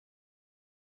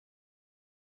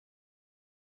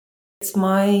It's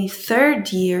my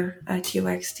third year at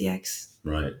UXDX.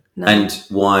 Right. No. And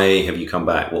why have you come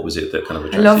back? What was it that kind of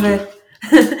attracted I love you?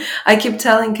 it. I keep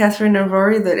telling Catherine and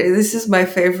Rory that this is my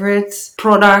favorite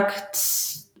product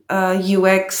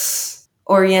UX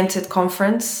oriented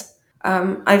conference.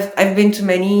 I've been to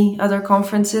many other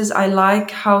conferences. I like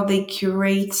how they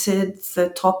curated the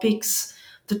topics,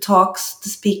 the talks, the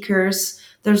speakers.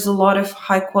 There's a lot of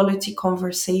high quality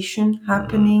conversation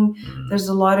happening. Mm-hmm. There's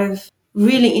a lot of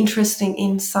really interesting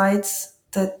insights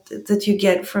that you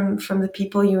get from the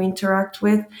people you interact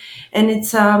with, and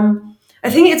it's I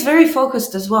think it's very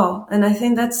focused as well, and I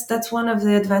think that's one of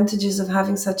the advantages of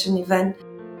having such an event.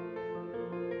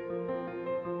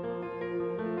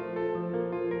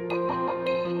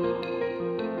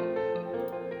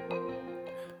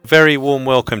 Very warm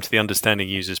welcome to the Understanding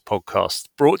Users podcast,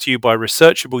 brought to you by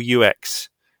Researchable UX.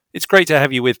 It's great to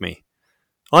have you with me.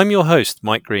 I'm your host,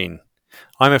 Mike Green.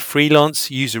 I'm a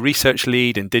freelance user research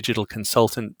lead and digital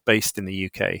consultant based in the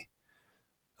UK.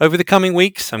 Over the coming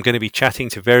weeks, I'm going to be chatting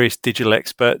to various digital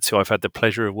experts who I've had the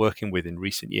pleasure of working with in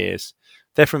recent years.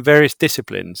 They're from various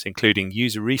disciplines, including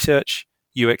user research,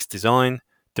 UX design,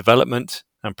 development,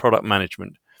 and product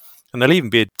management. And they'll even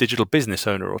be a digital business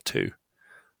owner or two.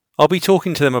 I'll be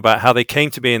talking to them about how they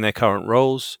came to be in their current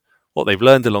roles, what they've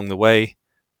learned along the way,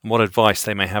 and what advice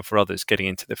they may have for others getting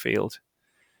into the field.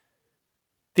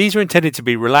 These are intended to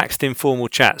be relaxed, informal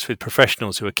chats with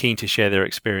professionals who are keen to share their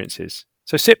experiences.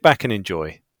 So sit back and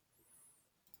enjoy.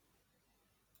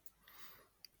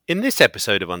 In this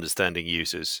episode of Understanding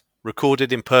Users,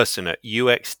 recorded in person at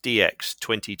UXDX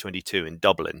 2022 in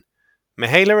Dublin,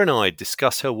 Mihaela and I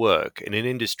discuss her work in an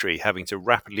industry having to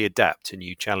rapidly adapt to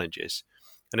new challenges,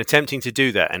 and attempting to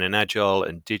do that in an agile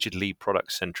and digitally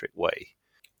product-centric way.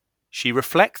 She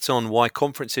reflects on why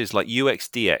conferences like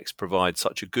UXDX provide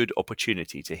such a good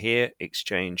opportunity to hear,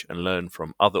 exchange, and learn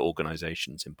from other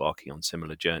organizations embarking on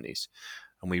similar journeys.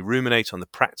 And we ruminate on the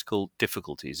practical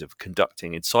difficulties of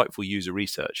conducting insightful user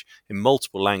research in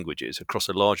multiple languages across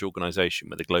a large organization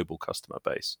with a global customer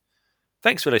base.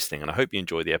 Thanks for listening, and I hope you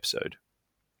enjoy the episode.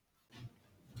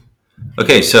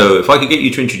 Okay, so if I could get you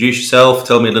to introduce yourself,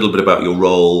 tell me a little bit about your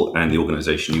role and the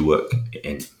organization you work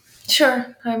in.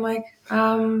 Sure. Hi, Mike.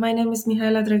 My name is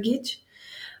Mihaela Dragic.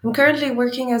 I'm currently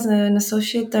working as an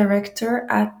associate director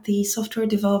at the Software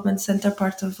Development Center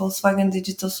part of Volkswagen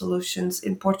Digital Solutions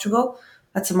in Portugal.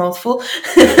 That's a mouthful.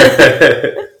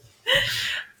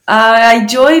 I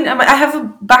have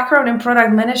a background in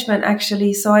product management,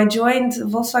 actually. So I joined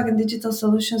Volkswagen Digital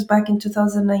Solutions back in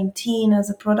 2019 as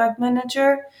a product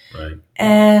manager. Right.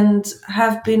 And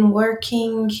have been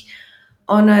working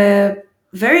on a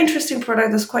very interesting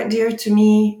product that's quite dear to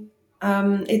me.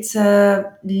 It's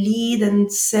a lead and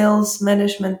sales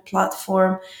management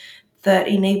platform that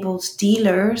enables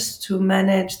dealers to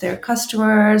manage their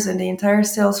customers and the entire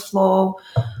sales flow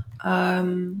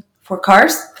for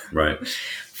cars. Right.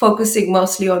 Focusing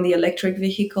mostly on the electric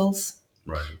vehicles.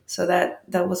 Right. So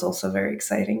that was also very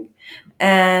exciting.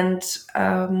 And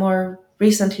more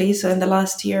recently, so in the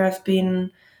last year, I've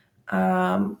been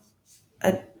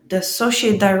the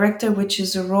associate director, which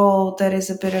is a role that is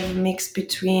a bit of a mix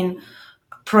between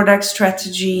product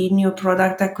strategy, new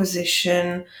product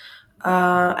acquisition,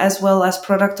 as well as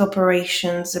product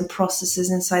operations and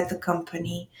processes inside the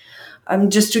company.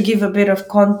 Just to give a bit of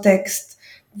context,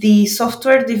 the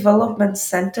Software Development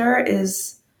Center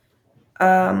is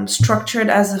structured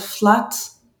as a flat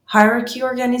hierarchy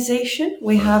organization.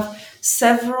 We have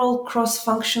several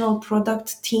cross-functional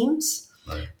product teams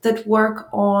that work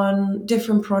on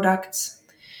different products.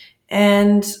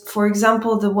 And for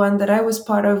example, the one that I was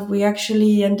part of, we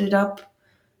actually ended up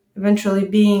eventually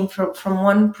being from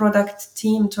one product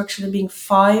team to actually being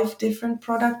 5 different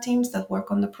product teams that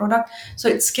work on the product. So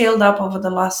it scaled up over the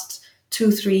last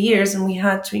 2-3 years, and we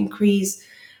had to increase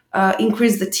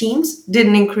the teams.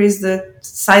 Didn't increase the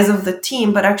size of the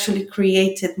team, but actually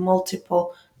created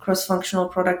multiple cross-functional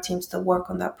product teams that work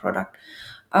on that product.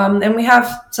 And we have,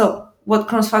 so what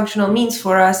cross-functional means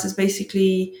for us is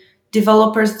basically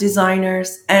developers,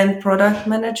 designers, and product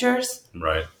managers.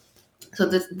 Right. So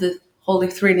the holy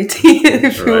trinity,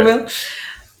 if you will.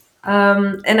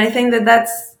 And I think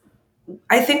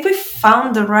I think we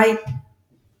found the right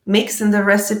mix and the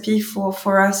recipe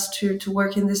for us to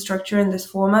work in this structure, in this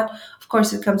format. Of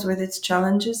course, it comes with its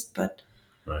challenges, but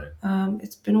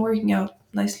it's been working out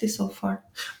nicely so far.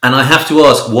 And I have to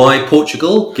ask, why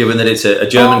Portugal, given that it's a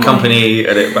German company,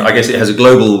 and I guess it has a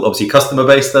global, obviously, customer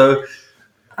base, though?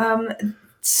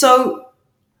 So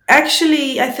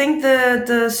Actually, I think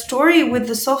the story with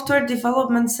the software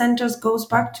development centers goes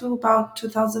back to about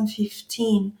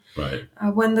 2015, Right.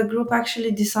 when the group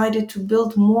actually decided to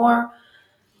build more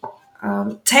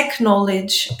tech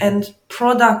knowledge and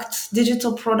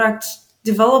digital product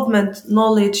development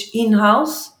knowledge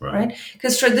in-house, right?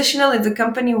 Because traditionally the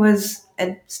company was,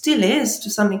 and still is to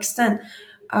some extent,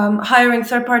 hiring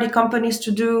third-party companies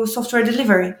to do software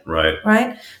delivery.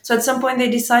 Right. So at some point they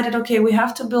decided, okay, we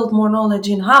have to build more knowledge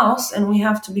in-house and we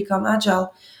have to become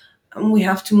agile. And we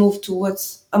have to move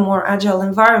towards a more agile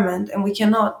environment. And we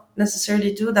cannot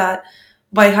necessarily do that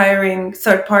by hiring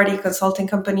third-party consulting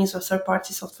companies or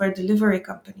third-party software delivery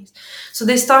companies. So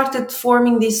they started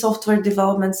forming these software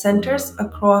development centers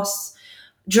across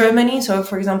Germany. So,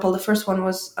 for example, the first one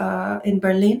was in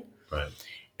Berlin. Right.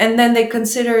 And then they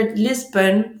considered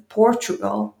Lisbon,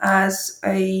 Portugal, as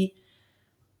a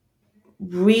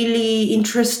really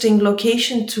interesting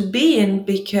location to be in,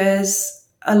 because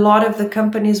a lot of the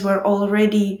companies were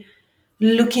already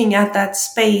looking at that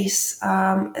space.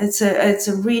 It's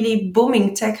a really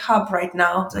booming tech hub right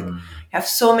now. It's like you have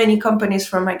so many companies,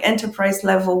 from like enterprise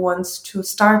level ones to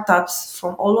startups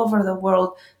from all over the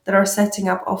world, that are setting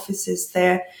up offices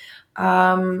there.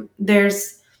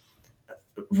 There's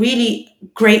really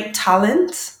great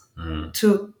talent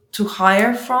to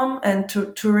hire from and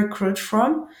to recruit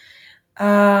from.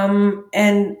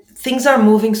 And things are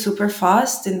moving super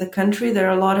fast in the country. There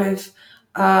are a lot of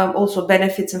also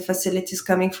benefits and facilities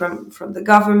coming from the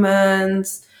government.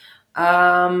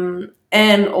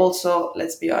 And also,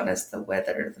 let's be honest, the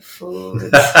weather, the food,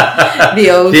 the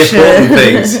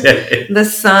ocean, the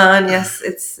sun. Yes,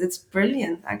 it's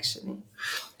brilliant, actually.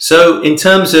 So in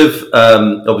terms of,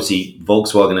 obviously,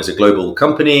 Volkswagen is a global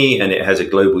company and it has a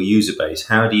global user base.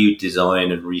 How do you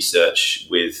design and research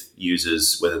with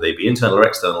users, whether they be internal or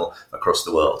external, across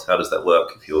the world? How does that work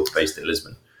if you're based in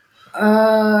Lisbon?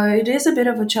 It is a bit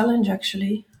of a challenge,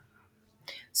 actually.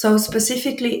 So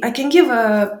specifically, I can give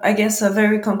a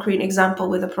very concrete example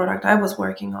with a product I was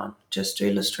working on, just to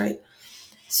illustrate.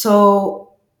 So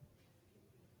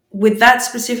with that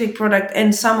specific product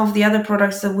and some of the other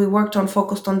products that we worked on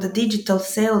focused on the digital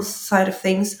sales side of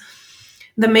things,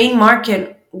 the main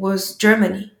market was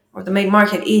Germany, or the main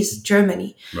market is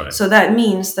Germany. Right. So that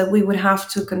means that we would have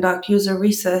to conduct user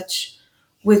research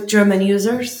with German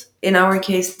users, in our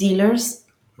case, dealers.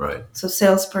 Right. So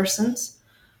salespersons.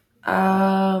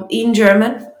 In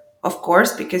German, of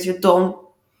course, because you don't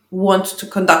want to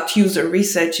conduct user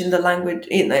research in the language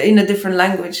in a different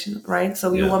language, right?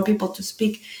 So you want people to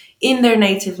speak in their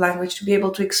native language, to be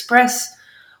able to express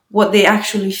what they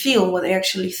actually feel, what they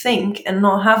actually think, and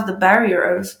not have the barrier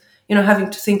of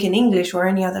having to think in English or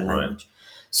any other language.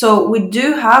 Right. So we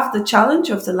do have the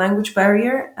challenge of the language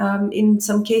barrier. In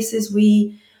some cases,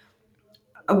 we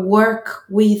work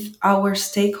with our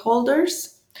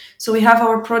stakeholders. So we have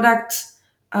our product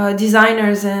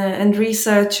designers and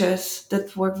researchers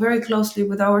that work very closely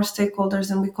with our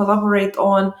stakeholders, and we collaborate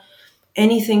on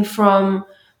anything from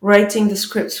writing the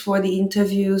scripts for the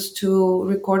interviews to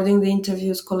recording the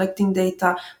interviews, collecting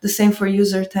data, the same for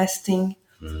user testing.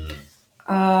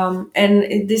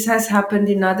 And this has happened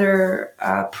in other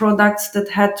products that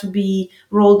had to be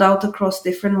rolled out across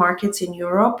different markets in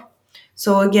Europe.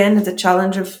 So again, the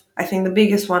challenge of, I think the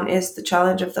biggest one is the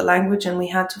challenge of the language, and we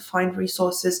had to find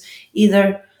resources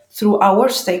either through our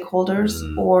stakeholders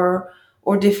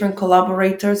or different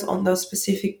collaborators on those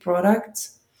specific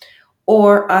products,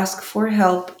 or ask for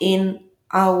help in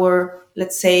our,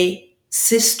 let's say,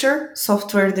 sister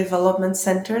software development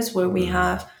centers, where we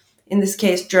have, in this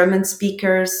case, German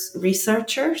speakers,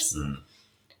 researchers,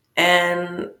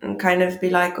 and kind of be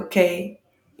like, okay,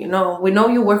 we know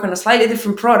you work on a slightly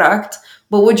different product,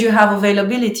 but would you have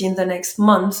availability in the next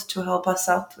month to help us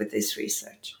out with this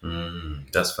research?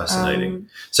 That's fascinating.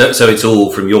 So it's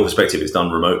all, from your perspective, it's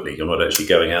done remotely. You're not actually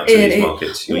going out to these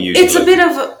markets. You're using it's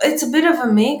a bit of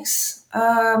a mix.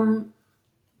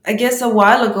 I guess a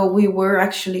while ago we were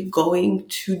actually going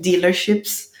to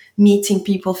dealerships, meeting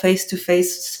people face to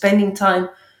face, spending time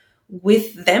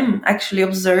with them, actually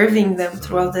observing them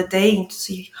throughout the day to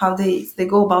see how they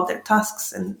go about their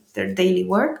tasks and their daily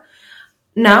work.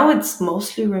 Now it's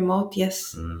mostly remote,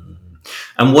 yes.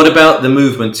 And what about the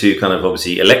movement to kind of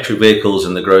obviously electric vehicles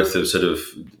and the growth of sort of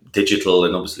digital,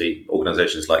 and obviously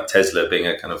organizations like Tesla being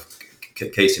a kind of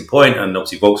case in point, and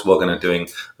obviously Volkswagen are doing,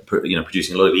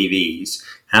 producing a lot of EVs.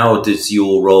 How does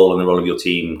your role and the role of your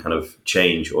team kind of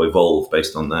change or evolve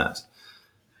based on that?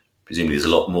 Presumably there's a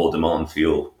lot more demand for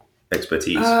your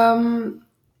expertise.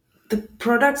 the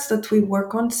products that we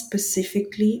work on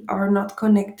specifically are not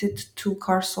connected to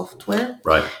car software.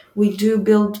 Right. We do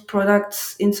build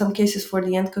products in some cases for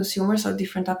the end consumers or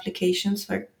different applications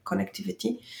like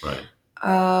connectivity.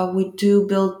 Right. We do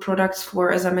build products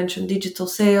for, as I mentioned, digital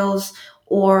sales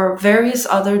or various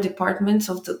other departments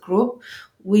of the group.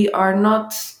 We are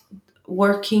not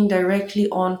working directly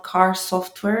on car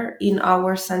software in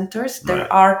our centers. There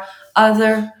Right. are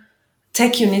other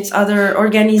tech units, other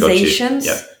organizations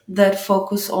Yeah. that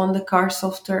focus on the car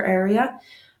software area.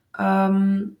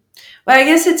 But I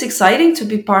guess it's exciting to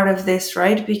be part of this,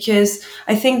 right? Because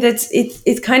I think that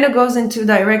it kind of goes in two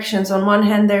directions. On one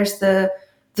hand, there's the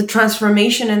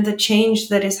transformation and the change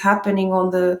that is happening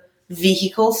on the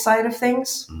vehicle side of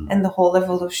things and the whole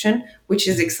evolution, which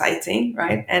is exciting,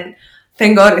 right? And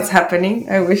thank God it's happening.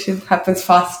 I wish it happens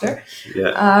faster.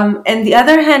 Yeah. And the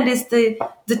other hand is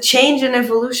the change and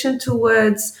evolution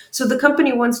towards, so the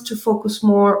company wants to focus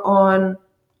more on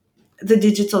the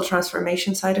digital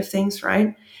transformation side of things,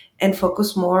 right? And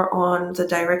focus more on the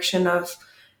direction of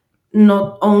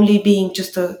not only being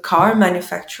just a car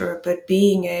manufacturer, but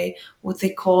being what they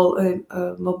call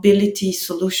a mobility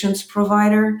solutions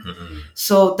provider. Mm-hmm.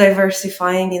 So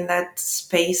diversifying in that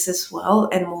space as well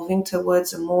and moving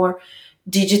towards a more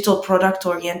digital product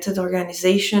oriented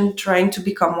organization, trying to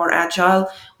become more agile,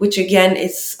 which again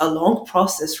is a long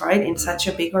process, right? In such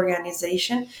a big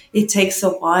organization, it takes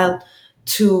a while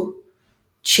to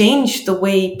change the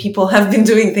way people have been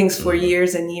doing things for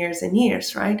years and years and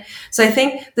years, right? So I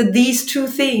think that these two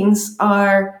things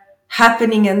are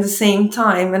happening at the same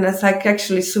time, and it's like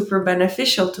actually super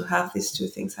beneficial to have these two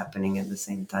things happening at the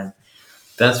same time.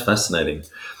 That's fascinating.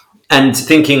 And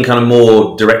thinking kind of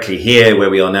more directly here,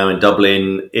 where we are now in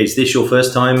Dublin, is this your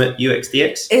first time at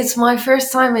UXDX? It's my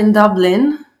first time in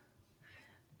Dublin.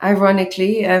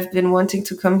 Ironically, I've been wanting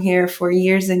to come here for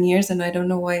years and years, and I don't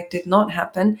know why it did not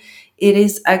happen. It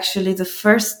is actually the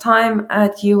first time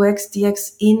at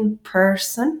UXDX in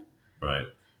person. Right.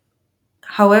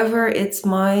 However, it's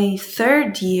my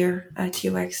third year at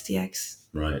UXDX.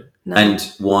 Right. No. And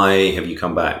why have you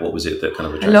come back? What was it that kind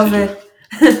of I attracted love you? it.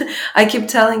 I keep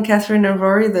telling Catherine and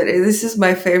Rory that this is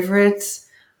my favorite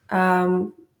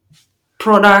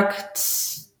product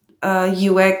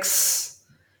UX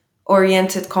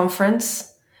oriented conference.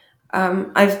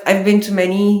 I've been to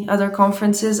many other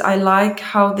conferences. I like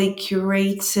how they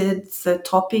curated the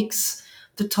topics,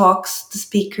 the talks, the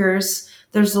speakers.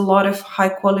 There's a lot of high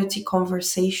quality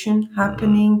conversation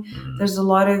happening. Mm-hmm. There's a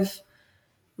lot of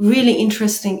really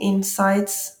interesting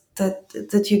insights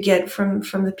that you get from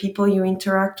the people you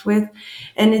interact with.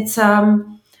 And it's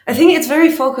I think it's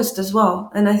very focused as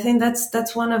well. And I think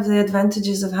that's one of the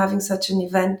advantages of having such an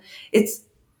event. It's,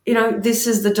 this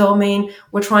is the domain,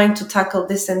 we're trying to tackle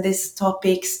this and this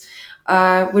topics.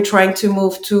 We're trying to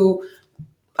move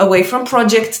away from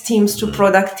project teams to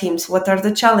product teams. What are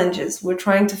the challenges? We're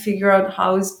trying to figure out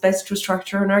how is best to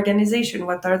structure an organization.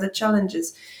 What are the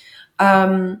challenges?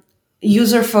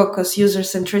 User focus, user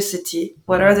centricity.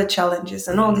 What are the challenges?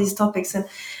 And all these topics.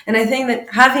 And I think that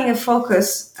having a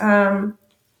focus,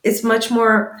 it's much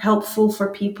more helpful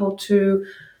for people to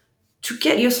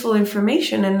get useful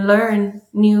information and learn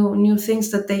new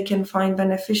things that they can find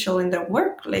beneficial in their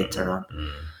work later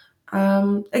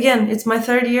on. Again, it's my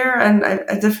third year, and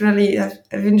I definitely I've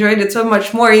enjoyed it so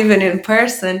much more, even in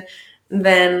person,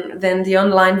 than the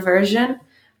online version.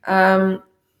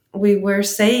 We were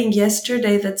saying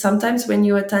yesterday that sometimes when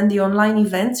you attend the online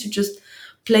events, you just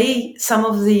play some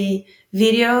of the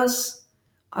videos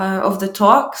of the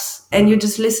talks and you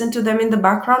just listen to them in the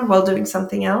background while doing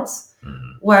something else.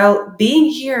 While being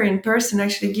here in person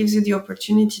actually gives you the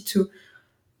opportunity to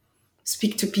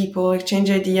speak to people, exchange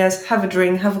ideas, have a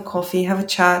drink, have a coffee, have a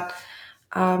chat.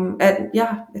 And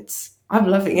yeah, I'm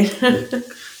loving it.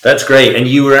 That's great. And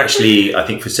you were actually, I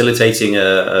think, facilitating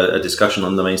a discussion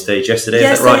on the main stage yesterday.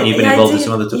 Yes, is that right? And you've been involved in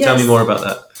some other. Yes. Tell me more about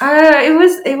that.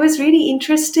 It was really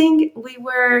interesting. We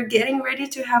were getting ready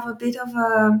to have a bit of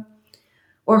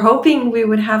or hoping we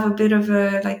would have a bit of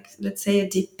let's say a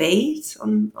debate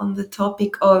on the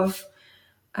topic of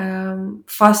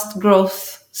fast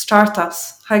growth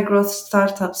startups, high growth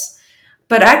startups.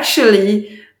 But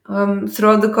actually,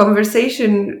 throughout the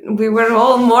conversation, we were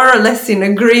all more or less in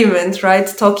agreement, right?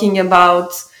 Talking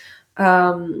about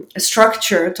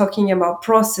structure, talking about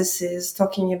processes,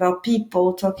 talking about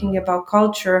people, talking about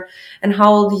culture, and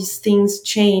how all these things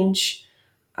change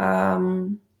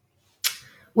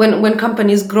when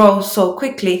companies grow so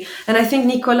quickly. And I think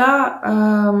Nicolas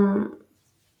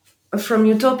from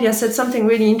Utopia said something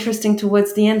really interesting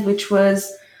towards the end, which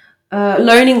was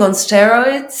learning on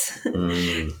steroids,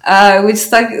 which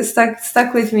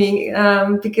stuck with me,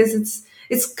 because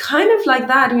it's kind of like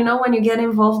that, when you get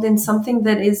involved in something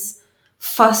that is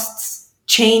fast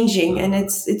changing and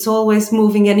it's always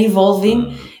moving and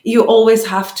evolving. You always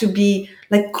have to be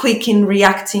like quick in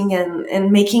reacting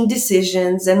and making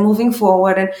decisions and moving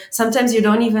forward. And sometimes you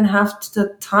don't even have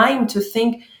the time to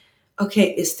think,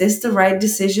 okay, is this the right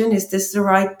decision? Is this the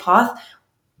right path?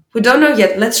 We don't know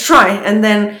yet. Let's try. And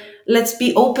then let's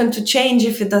be open to change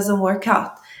if it doesn't work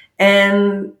out.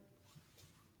 And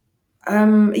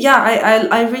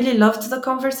I really loved the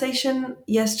conversation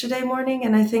yesterday morning.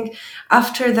 And I think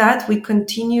after that, we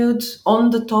continued on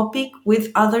the topic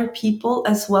with other people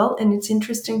as well. And it's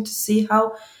interesting to see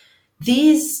how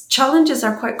these challenges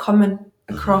are quite common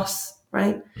across,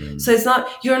 right? So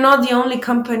you're not the only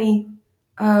company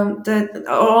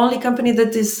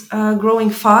that is growing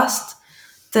fast,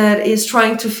 that is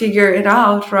trying to figure it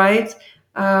out, right?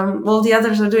 Well, the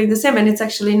others are doing the same, and it's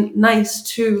actually nice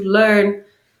to learn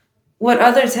what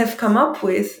others have come up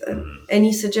with.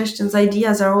 Any suggestions,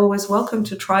 ideas are always welcome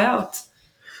to try out.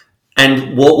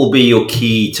 And what will be your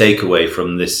key takeaway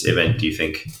from this event, do you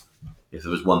think? If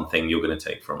there was one thing you're going to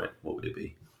take from it, what would it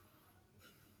be?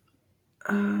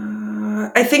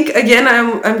 I think, again,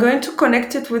 I'm going to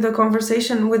connect it with a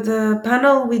conversation with the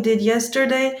panel we did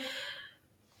yesterday.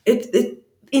 It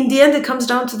in the end, it comes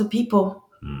down to the people.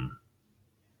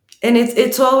 And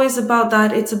it's always about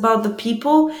that. It's about the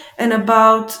people and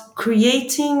about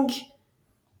creating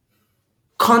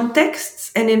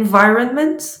contexts and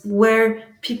environments where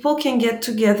people can get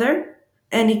together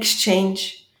and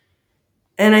exchange.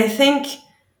 And I think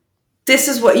this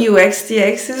is what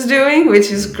UXDX is doing,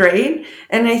 which is great.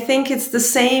 And I think it's the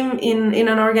same in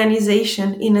an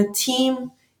organization, in a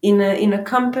team, in a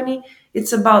company.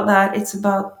 It's about that. It's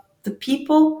about the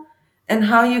people and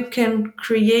how you can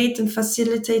create and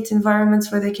facilitate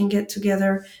environments where they can get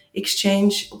together,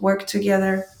 exchange, work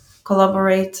together,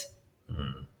 collaborate.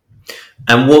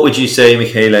 And what would you say,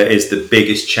 Michaela, is the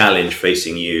biggest challenge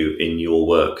facing you in your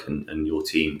work and your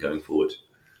team going forward?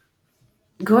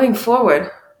 Going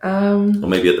forward. Or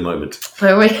maybe at the moment.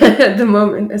 At the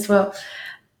moment as well.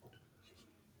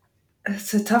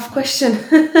 It's a tough question.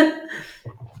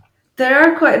 There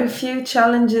are quite a few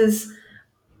challenges.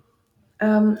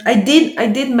 I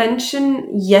did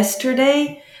mention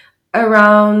yesterday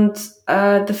around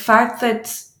the fact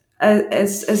that,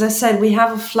 as I said, we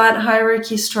have a flat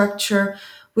hierarchy structure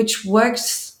which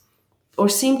works or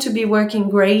seemed to be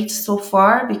working great so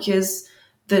far because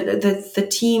the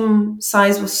team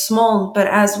size was small. But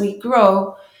as we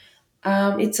grow,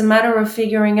 it's a matter of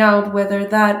figuring out whether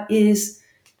that is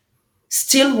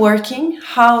still working,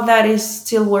 how that is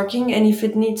still working, and if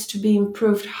it needs to be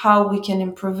improved, how we can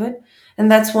improve it. And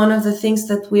that's one of the things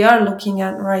that we are looking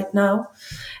at right now.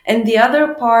 And the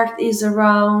other part is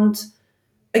around,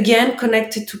 again,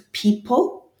 connected to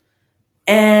people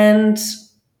and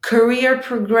career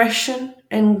progression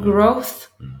and growth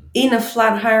in a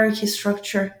flat hierarchy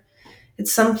structure.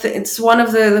 It's one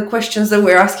of the questions that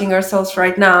we're asking ourselves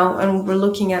right now and we're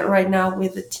looking at right now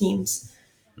with the teams.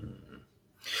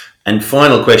 And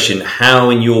final question,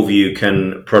 how, in your view,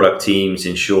 can product teams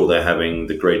ensure they're having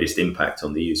the greatest impact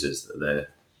on the users that they're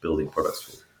building products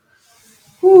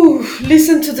for?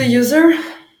 Listen to the user.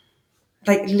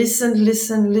 Like listen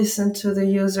to the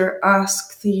user,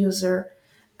 ask the user.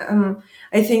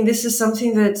 I think this is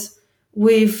something that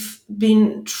we've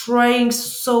been trying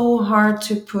so hard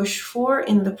to push for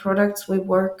in the products we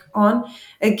work on.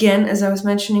 Again, as I was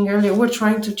mentioning earlier, we're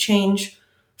trying to change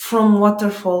from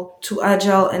waterfall to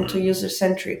agile and to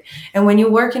user-centric. And when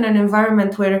you work in an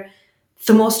environment where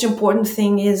the most important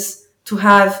thing is to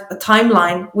have a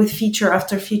timeline with feature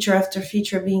after feature after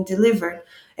feature being delivered,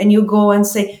 and you go and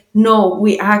say, no,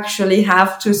 we actually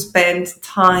have to spend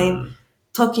time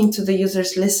talking to the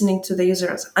users, listening to the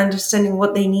users, understanding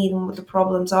what they need and what the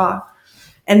problems are,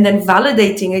 and then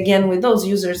validating again with those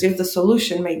users if the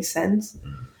solution makes sense.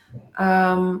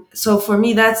 So for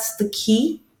me, that's the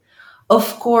key.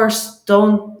 Of course,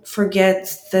 don't forget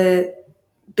the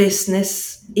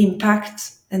business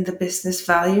impact and the business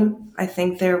value. I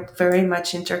think they're very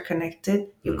much interconnected.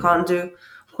 You can't do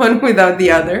one without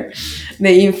the other.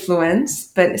 They influence,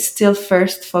 but still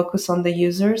first focus on the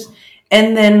users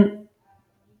and then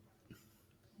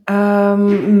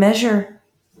measure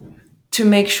to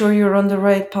make sure you're on the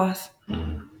right path.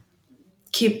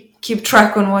 Keep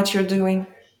track on what you're doing.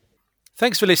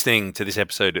 Thanks for listening to this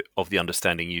episode of the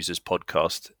Understanding Users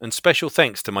podcast, and special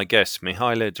thanks to my guest,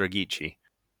 Mihaela Dragici.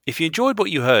 If you enjoyed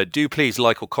what you heard, do please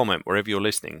like or comment wherever you're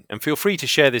listening, and feel free to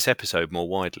share this episode more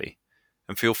widely.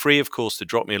 And feel free, of course, to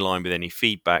drop me a line with any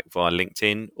feedback via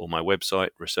LinkedIn or my website,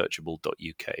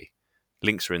 researchable.uk.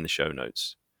 Links are in the show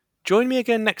notes. Join me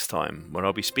again next time, where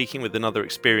I'll be speaking with another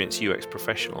experienced UX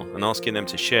professional and asking them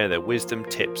to share their wisdom,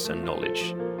 tips, and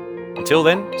knowledge. Until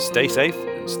then, stay safe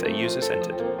and stay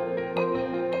user-centered.